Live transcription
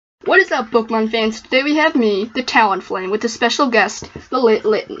What is up, Pokemon fans? Today we have me, the Talonflame, with a special guest, the Lit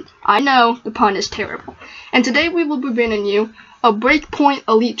Litten. I know, the pun is terrible. And today we will be bringing you a Breakpoint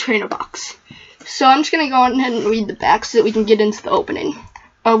Elite Trainer box. So I'm just going to go on ahead and read the back so that we can get into the opening.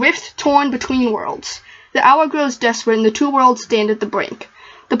 A rift torn between worlds. The hour grows desperate and the two worlds stand at the brink.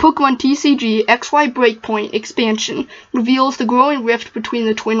 The Pokemon TCG XY Breakpoint expansion reveals the growing rift between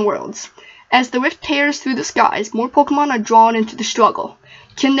the twin worlds. As the rift tears through the skies, more Pokemon are drawn into the struggle.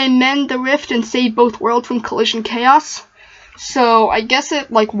 Can they mend the rift and save both worlds from collision chaos? So I guess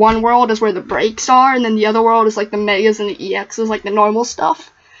one world is where the breaks are, and then the other world is like the megas and the EXs, like the normal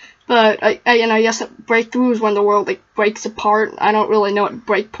stuff. But I guess that breakthrough is when the world breaks apart. I don't really know what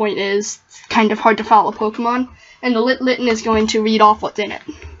breakpoint is. It's kind of hard to follow Pokemon. And the Lit Litten is going to read off what's in it.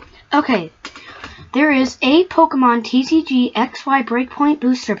 Okay, there is 8 Pokemon TCG XY Breakpoint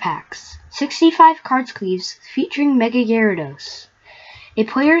booster packs, 65 card sleeves featuring Mega Gyarados. A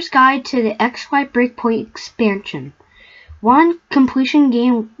player's guide to the XY Breakpoint expansion. 1 completion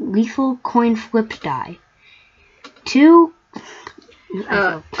game lethal coin flip die. 2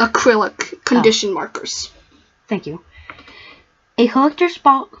 acrylic condition markers. Thank you. A collector's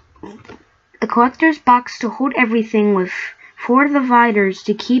box to hold everything with 4 dividers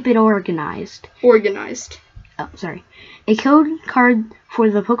to keep it organized. Oh, sorry. A code card for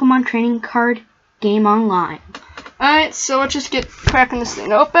the Pokemon trading card game online. Alright, so let's just get cracking this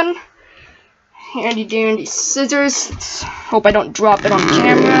thing open. Handy dandy scissors. Hope I don't drop it on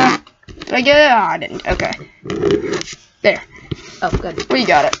camera. Did I get it? Oh, I didn't. Okay. There. Oh, good. We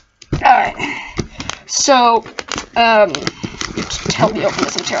got it. Alright. So, help me open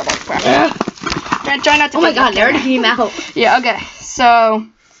this. I'm terrible at cracking. Try not to. Oh my god, it already came out. Yeah, okay. So,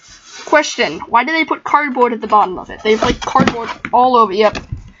 question. Why do they put cardboard at the bottom of it? They have cardboard all over. Yep.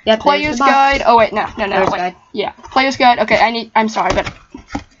 Player's guide. Oh wait, no. Player's guide. Yeah, player's guide. Okay, I'm sorry, but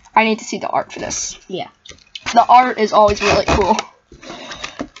I need to see the art for this. Yeah. The art is always really cool.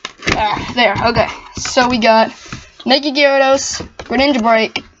 There. Okay. So we got Mega Gyarados, Greninja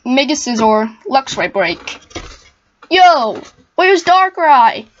Break, Mega Scizor, Luxray Break. Yo, where's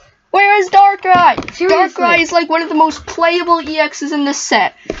Darkrai? Where is Darkrai? Seriously? Darkrai is one of the most playable EXs in this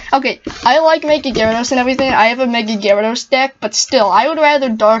set. Okay, I like Mega Gyarados and everything. I have a Mega Gyarados deck, but still, I would rather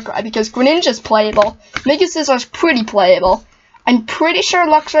Darkrai because Greninja's playable. Mega Scizor's pretty playable. I'm pretty sure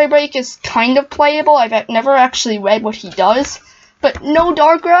Luxray Break is kind of playable. I've never actually read what he does. But no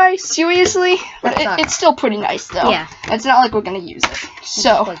Darkrai? Seriously? But it's still pretty nice, though. Yeah. It's not like we're going to use it.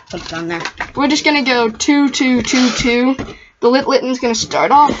 So, put it on there. We're just going to go 2-2-2-2. The Lit Litten's going to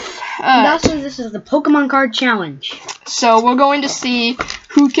start off. And also, this is the Pokemon card challenge. So, we're going to see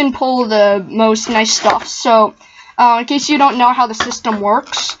who can pull the most nice stuff. So, in case you don't know how the system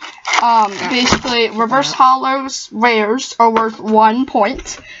works, basically, reverse hollows rares are worth 1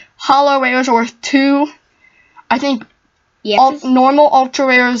 point. Hollow rares are worth 2. I think normal ultra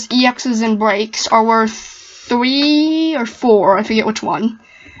rares, EXs, and breaks are worth 3 or 4. I forget which one.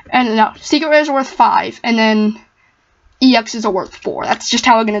 And no, secret rares are worth 5. And then EXs are worth 4. That's just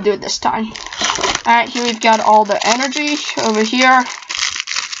how we're going to do it this time. Alright, here we've got all the energy over here.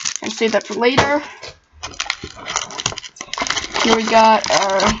 And save that for later. Here we got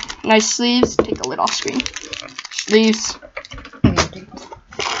our nice sleeves. Take the lid off screen. Sleeves.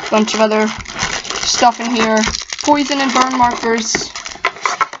 Bunch of other stuff in here. Poison and burn markers.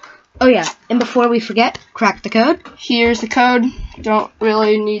 Oh yeah, and before we forget, crack the code. Here's the code. Don't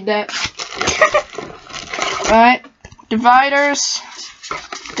really need that. Alright. Dividers.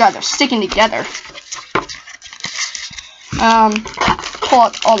 God, they're sticking together. Pull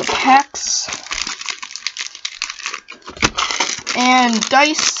out all the packs. And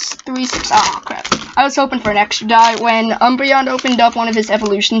dice. 3, 6. Ah, crap. I was hoping for an extra die when Umbreon opened up one of his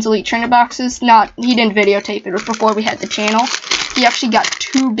Evolutions Elite Trainer boxes. He didn't videotape it. It was before we had the channel. He actually got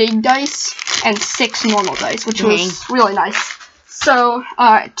 2 big dice and 6 normal dice, which was really nice. So,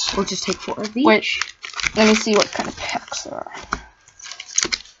 alright. We'll just take 4 of these. Wait, let me see what kind of packs there are.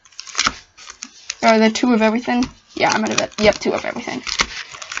 Are there 2 of everything? Yeah, I'm gonna bet. Yep, 2 of everything.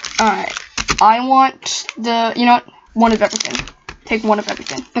 Alright. I want the, 1 of everything. Take 1 of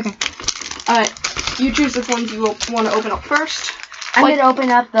everything. Okay. Alright. You choose which ones you want to open up first. I'm going to open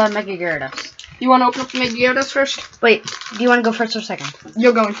up the Mega Gyarados. You want to open up the Mega Gyarados first? Wait, do you want to go first or second?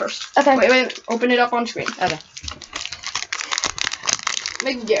 You're going first. Okay. Wait. Open it up on screen. Okay.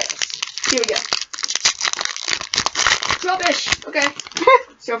 Mega Gyarados. Here we go. Rubbish! Okay.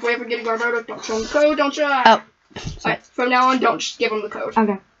 So if we ever get a Garbodo, don't show him the code, don't try. Oh. Alright, from now on, don't just give him the code.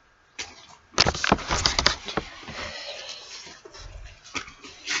 Okay.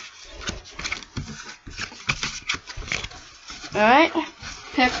 Alright.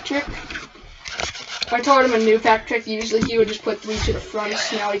 pack trick. If I taught him a new pack trick, usually he would just put 3 to the front.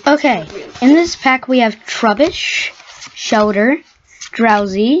 So now he puts Okay, 3 in. in this pack we have Trubbish, Shelter,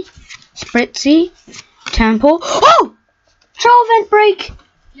 Drowsy, Spritzy, Temple. Oh! Shell Event Break!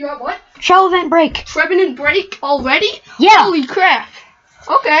 You have what? Shell Event Break. Trevenant break already? Yeah. Holy crap.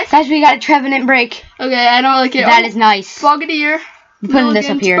 Okay. Guys, we got a Trevenant Break. Okay, I don't like it. That is nice. Frogadier. I'm putting this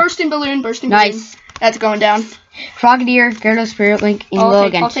up here. Bursting balloon. Nice. That's going down. Frogadier, Gyarados, Spirit Link, and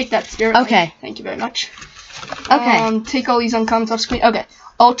I'll take that Spirit Link. Okay. Thank you very much. Okay. Take all these uncommons off screen. Okay.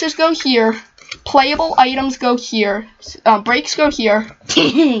 Ultras go here. Playable items go here. Breaks go here.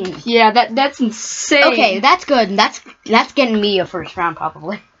 Yeah, that's insane. Okay, that's good. That's getting me a first round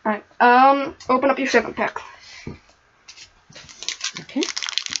probably. Alright. Open up your 7-pack. Okay.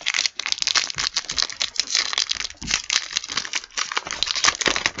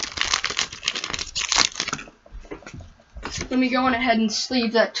 Let me go on ahead and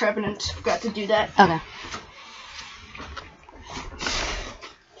sleeve that Trevenant. Forgot to do that. Okay.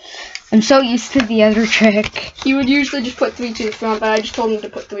 I'm so used to the other trick. He would usually just put 3 to the front, but I just told him to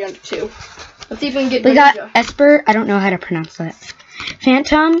put 3 on the 2. Let's even get We got Ninja. Esper. I don't know how to pronounce that.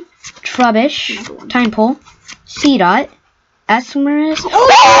 Phantom, Trubbish, Tympole, Seedot, Esmeralda.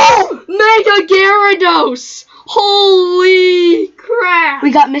 Oh! Mega Gyarados! Holy crap!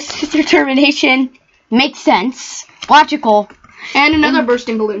 We got Mystic Determination. Makes sense. Logical. And another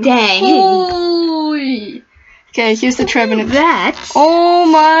bursting balloon. Dang. Holy! Okay, here's the Trevenant. That. Oh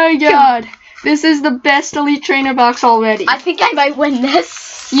my god! This is the best Elite Trainer box already. I think I might win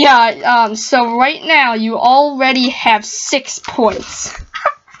this. Yeah, so right now you already have 6 points.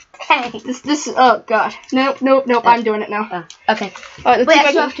 Dang. This oh god. Nope, I'm doing it now. Okay. Alright, let's Wait, see I if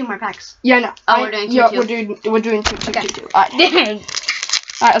still I have 2 more packs. Yeah, no. Oh, we're doing 2, yeah, 2. we're doing 2, 2, 2, 2. Alright. Dang.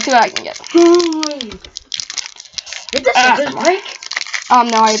 Alright, let's see what I can get. Did this a good break?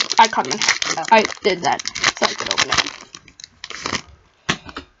 No, I cut him in half. Oh. I did that so I could open it.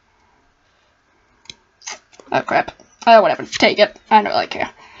 Oh crap. Oh, whatever. Take it. I don't really care.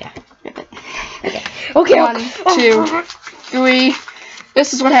 Yeah. Rip it. Okay. Okay. 1, 2, 3.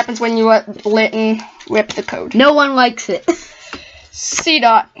 This is what happens when you let Litten rip the code. No one likes it.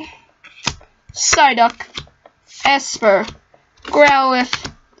 Seedot, Psyduck, Esper,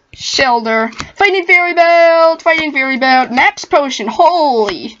 Growlithe, Shelter, Fighting Fairy Belt, Max Potion,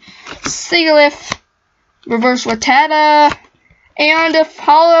 holy, Sigilyph, Reverse Rattata, and a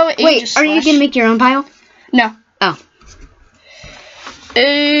Hollow Aegis Wait, are you gonna make your own pile? No. Oh.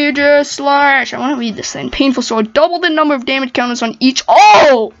 Aegis Slash. I want to read this thing. Painful Sword. Double the number of damage counters on each.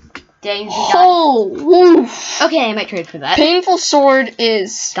 Oh! Dang, Oh! Woof. Okay, I might trade for that. Painful Sword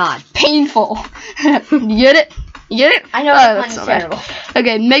is God. painful. You get it? You get it? I know that's that's so bad.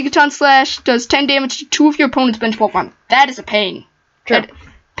 Okay, Megaton Slash does 10 damage to 2 of your opponent's bench Pokemon. That is a pain. True.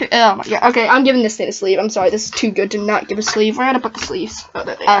 Oh my god. Okay, I'm giving this thing a sleeve. I'm sorry, this is too good to not give a sleeve. Where did I put the sleeves? Oh,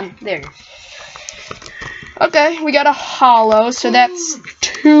 there they are. There. Okay, we got a hollow, so that's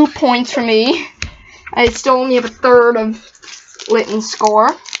 2 points for me. I still only have a third of Litten's score.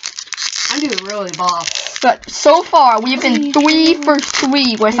 I'm doing really ball. But so far, we have been 3 for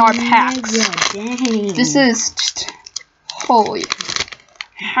 3 with our packs. Dang. This is just holy.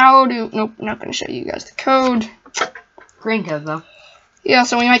 How do? Nope, I'm not going to show you guys the code. Green code though. Yeah,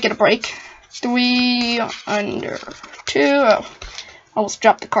 so we might get a break. 3 under 2. Oh, almost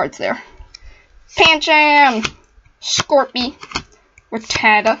dropped the cards there. Pancham, Scorpy,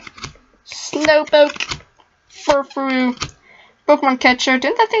 Rattata, Slowpoke, Furfrou, Pokemon Catcher.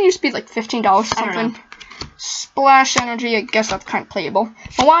 Didn't that thing used to be like $15 or something? Splash Energy, I guess that's kind of playable.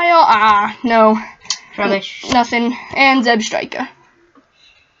 Mawile, no. Rubbish. Nothing. And Zebstrika.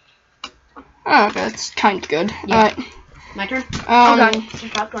 Oh, okay, that's kind of good. Yeah. Alright. My turn? Okay.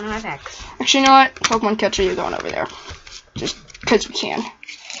 Just dropped one of my packs. Actually, you know what? Pokemon Catcher, you're going over there. Just because we can.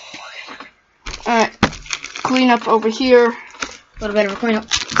 Alright. Clean up over here. A little bit of a cleanup.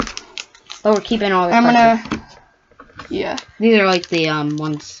 Oh, we're keeping all the I'm cards. gonna... Yeah. These are like the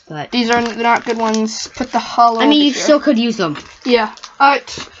ones that... These are not good ones. Put the hollow I mean, over you here. still could use them. Yeah.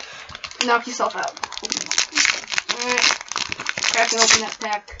 Alright. Knock yourself out. Alright. Crack and open that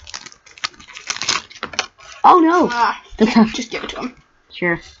pack. Oh, no. Ah. Just give it to him.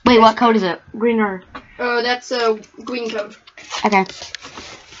 Sure. Wait, what code is it? Green or... Oh, that's a green code. Okay.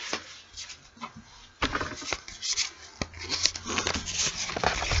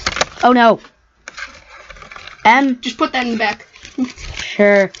 Oh, no. Just put that in the back.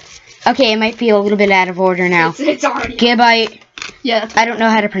 Sure. Okay, it might be a little bit out of order now. It's already. Gibbite. Yeah. I don't know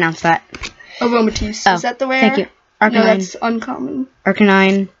how to pronounce that. Aromatisse. Oh, Is that the rare? thank you. No, Arcanine. that's uncommon.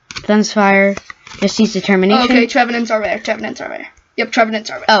 Arcanine. Dunsfire. Justice Determination. Okay, Trevenants are rare. Trevenants are rare. Yep, Trevenants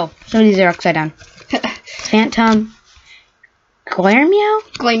are red. Oh, so these are upside down. Phantom. Glameow?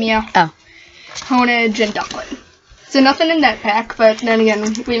 Glameow. Oh. Honedge and Duckling. So nothing in that pack, but then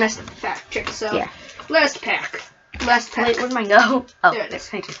again, we messed up the pack trick, so. Yeah. Last pack. Last pack. Wait, where'd mine go? Oh, there it is.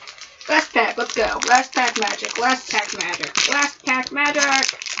 thank you. Last pack, let's go. Last pack magic. Last pack magic. Last pack magic.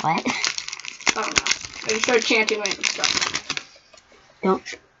 What? I don't know. I just started chanting random stuff. Don't.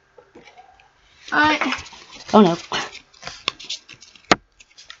 Alright. Oh no.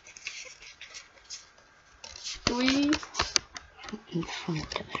 3.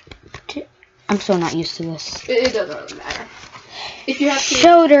 I'm so not used to this. It doesn't really matter. If you have to.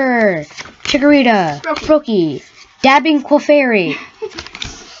 Shoulder, Chikorita, Brookie, Dabbing Clefairy,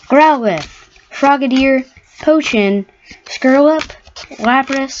 Growlithe, Frogadier, Potion, Skirlup,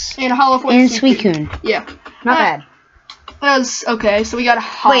 Lapras, And a hollow for and Suicune. Yeah. Not bad. That was okay, so we got a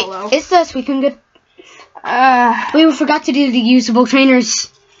hollow. Wait, is the Suicune good? We forgot to do the usable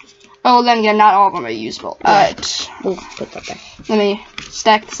trainers. Oh, then again, not all of them are usable. Alright. We'll put that there. Let me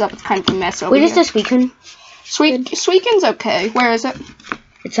stack this up. It's kind of a mess over Wait, here. is the Suicune? Suicune's okay. Where is it?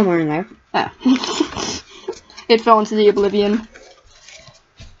 It's somewhere in there. Oh. It fell into the oblivion.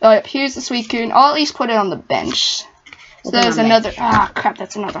 Oh, yep, here's the Suicune. I'll at least put it on the bench. So there's another. Ah, crap,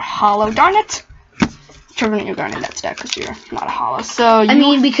 that's another hollow. Darn it! Trevenant, you're going in that stack because you're not a hollow. So I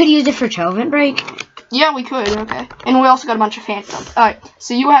mean, we could use it for Trevenant Break. Yeah, we could. Okay. And we also got a bunch of phantoms. Alright,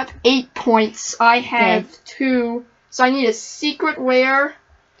 so you have 8 points. I have 2. So I need a secret rare.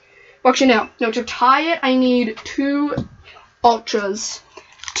 Well, actually, no. To tie it, I need 2 ultras.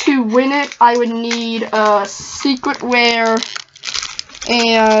 To win it, I would need a secret rare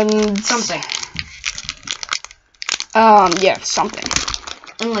and Something. Yeah, something.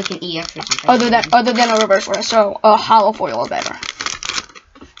 And like an EX or something. Other than a reverse rare, so a hollow foil or better.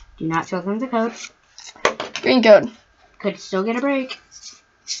 Do not show them the code. Green code. Could still get a break.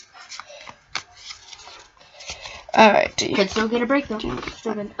 Alright. Could still get a break though.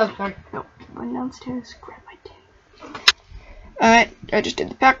 Still good. Oh, sorry. No, one downstairs. Grab my tin. Alright, I just did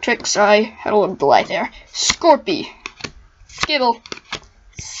the pack tricks. I had a little delay there. Scorpy. Skittle.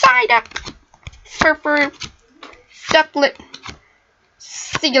 Psyduck. Furfur. Ducklet.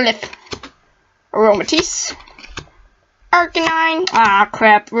 Sigalith. Aromatisse. Arcanine. Ah,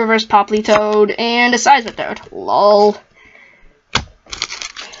 crap. Reverse Poplitoad. And a Sizer-Toad. Lol.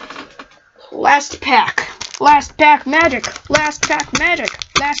 Last pack. Last pack magic. Last pack magic.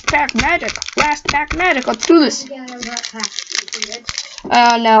 Last pack magic. Last pack magic. Let's do this. No,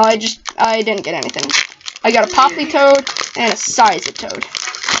 I didn't get anything. I got a Poplitoad and a Sizer-Toad.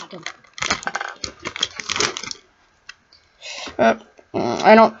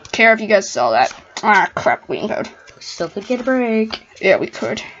 I don't care if you guys sell that. Ah, crap. Green code. Still could get a break. Yeah, we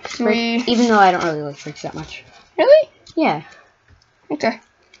could. 3. Even though I don't really like breaks that much. Really? Yeah. Okay.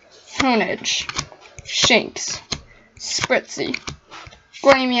 Honedge. Shanks. Spritzy.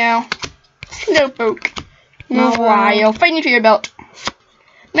 Glameow. Slowpoke. Mawile. Fighting for your belt.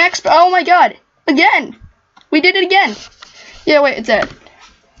 Max. Oh my god. Again. We did it again. Yeah, wait, it's that.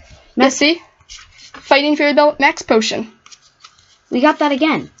 Yeah, see? Fighting for your belt. Max Potion. We got that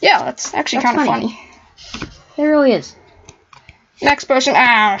again. Yeah, that's actually kind of funny. It really is. Next Potion.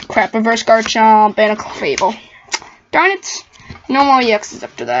 Ah, crap. Reverse Garchomp and a Clefable. Darn it. No more EXs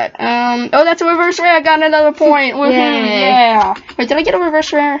after that. Oh, that's a reverse rare. I got another point. Woohoo! Yeah. Wait, did I get a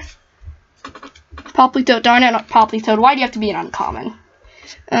reverse rare? Poplitoad. Darn it, not Poplitoad. Why do you have to be an uncommon?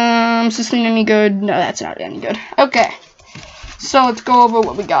 Is this thing any good? No, that's not any good. Okay. So let's go over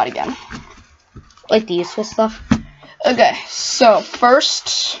what we got again. Like the useful stuff. Okay. So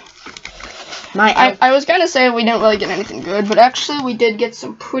first, I was gonna say we didn't really get anything good, but actually we did get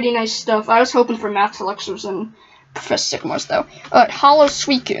some pretty nice stuff. I was hoping for Max Elixirs and Professor Sycamores, though. Hollow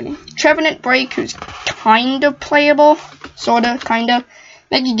Suicune. Trevenant Break, who's kind of playable. Sorta, kinda.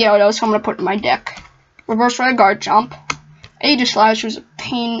 Mega Gyarados, who I'm gonna put in my deck. Reverse Rare Garchomp. Aegislash, who's a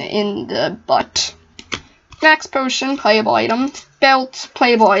pain in the butt. Max Potion, playable item. Belt,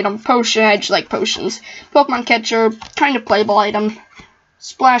 playable item. Potion, I just like potions. Pokemon Catcher, kind of playable item.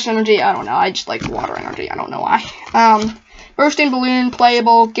 Splash Energy, I don't know. I just like water energy, I don't know why. Bursting Balloon,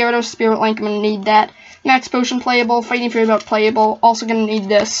 playable. Gyarados Spirit Link, I'm gonna need that. Max Potion playable, Fighting Fury Belt playable, also gonna need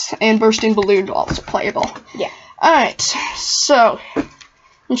this, and Bursting Balloon also playable. Yeah. Alright, so I'm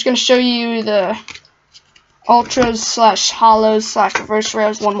just gonna show you the ultras slash hollows slash reverse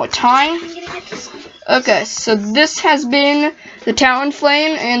rares one more time. Okay, so this has been the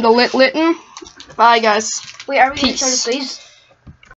Talonflame and the Lit Litten. Bye guys. Wait, are we Peace. gonna start a please?